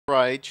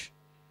Rage.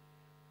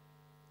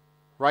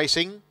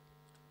 Racing.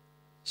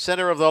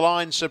 Centre of the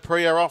line,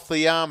 Supriya off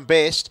the arm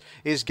best,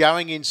 is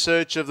going in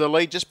search of the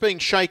lead. Just being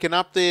shaken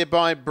up there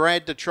by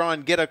Brad to try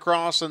and get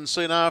across, and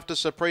soon after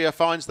Supriya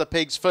finds the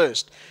pegs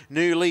first.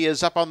 Newly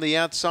is up on the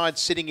outside,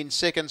 sitting in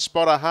second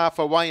spot, a half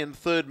away, and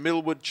third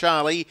Millwood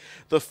Charlie.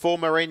 The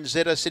former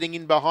NZ sitting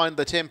in behind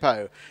the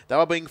tempo. They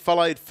were being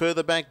followed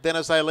further back then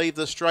as they leave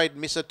the straight.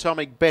 Miss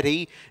Atomic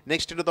Betty.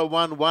 Next into the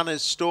 1-1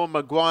 is Storm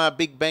Maguire,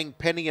 Big Bang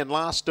Penny, and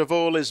last of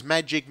all is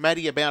Magic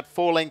Maddie, about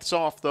 4 lengths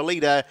off the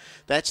leader.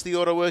 That's the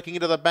order working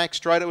into the back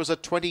straight. It was a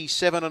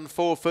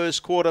 27-4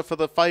 first quarter for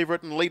the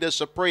favourite and leader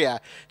Supriya.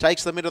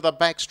 Takes them into the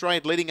back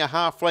straight, leading a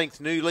half length.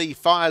 Newly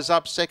fires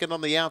up second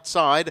on the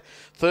outside.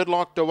 Third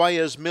locked away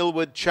is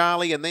Millwood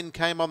Charlie, and then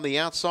came on the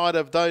outside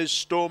of those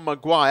Storm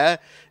Maguire.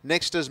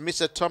 Next is Miss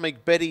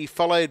Atomic Betty,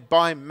 followed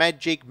by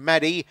Magic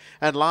Maddie,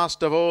 and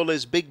last of all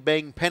is Big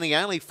Bang Penny,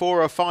 only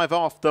 4 or 5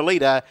 off the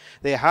leader.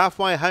 They're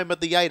halfway home at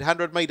the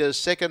 800 metres.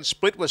 Second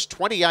split was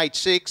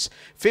 28.6,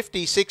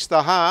 56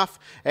 the half,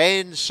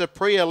 and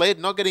Supriya led,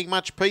 not getting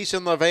much peace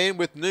in the van,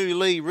 with New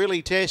Lee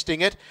really testing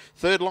it.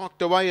 Third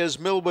locked away is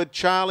Millwood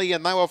Charlie,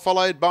 and they were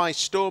followed by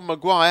Storm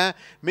Maguire,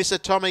 Miss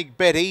Atomic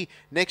Betty.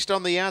 Next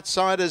on the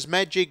outside is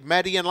Magic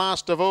Maddie, and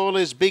last of all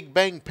is Big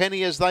Bang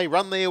Penny as they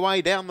run their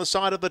way down the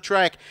side of the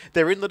track.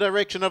 They're in the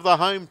direction of the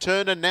home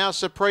turn, and now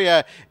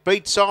Supriya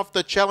beats off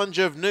the challenge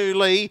of New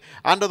Lee.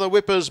 Under the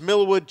whippers,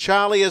 Millwood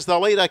Charlie as the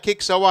leader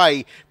kicks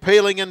away.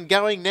 Peeling and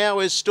going now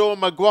is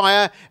Storm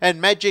Maguire,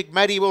 and Magic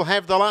Maddie will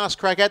have the last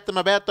crack at them,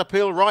 about to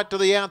peel right to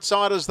the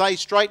outside as they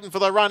straighten for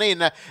the run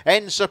in.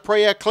 And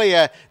Supriya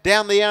clear.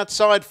 Down the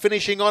outside,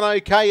 finishing on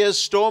okay is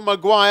Storm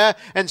Maguire,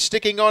 and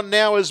sticking on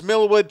now is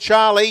Millwood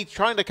Charlie,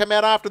 trying to come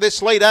out after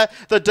this leader.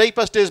 The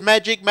deepest is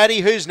Magic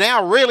Maddie, who's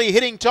now really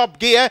hitting top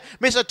gear.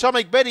 Miss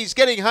Atomic Betty's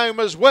getting home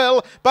as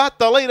well, but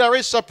the leader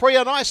is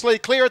Supriya, nicely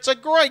clear. It's a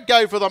great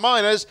go for the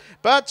Miners,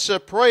 but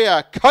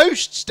Supriya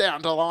coasts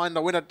down to line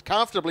to win it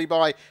comfortably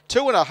by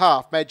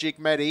 2.5. Magic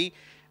Maddie,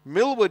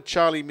 Millwood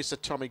Charlie, Miss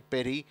Atomic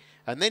Betty,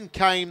 and then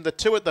came the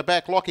 2 at the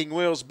back locking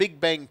wheels, Big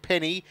Bang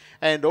Penny,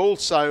 and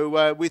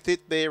also with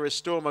it there is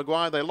Storm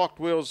Maguire. They locked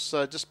wheels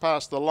just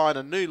past the line,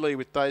 and Newly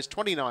with those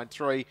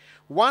 29.3,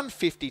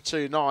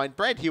 152.9.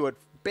 Brad Hewitt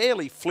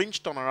barely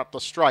flinched on her up the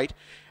straight,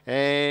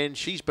 and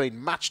she's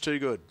been much too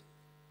good.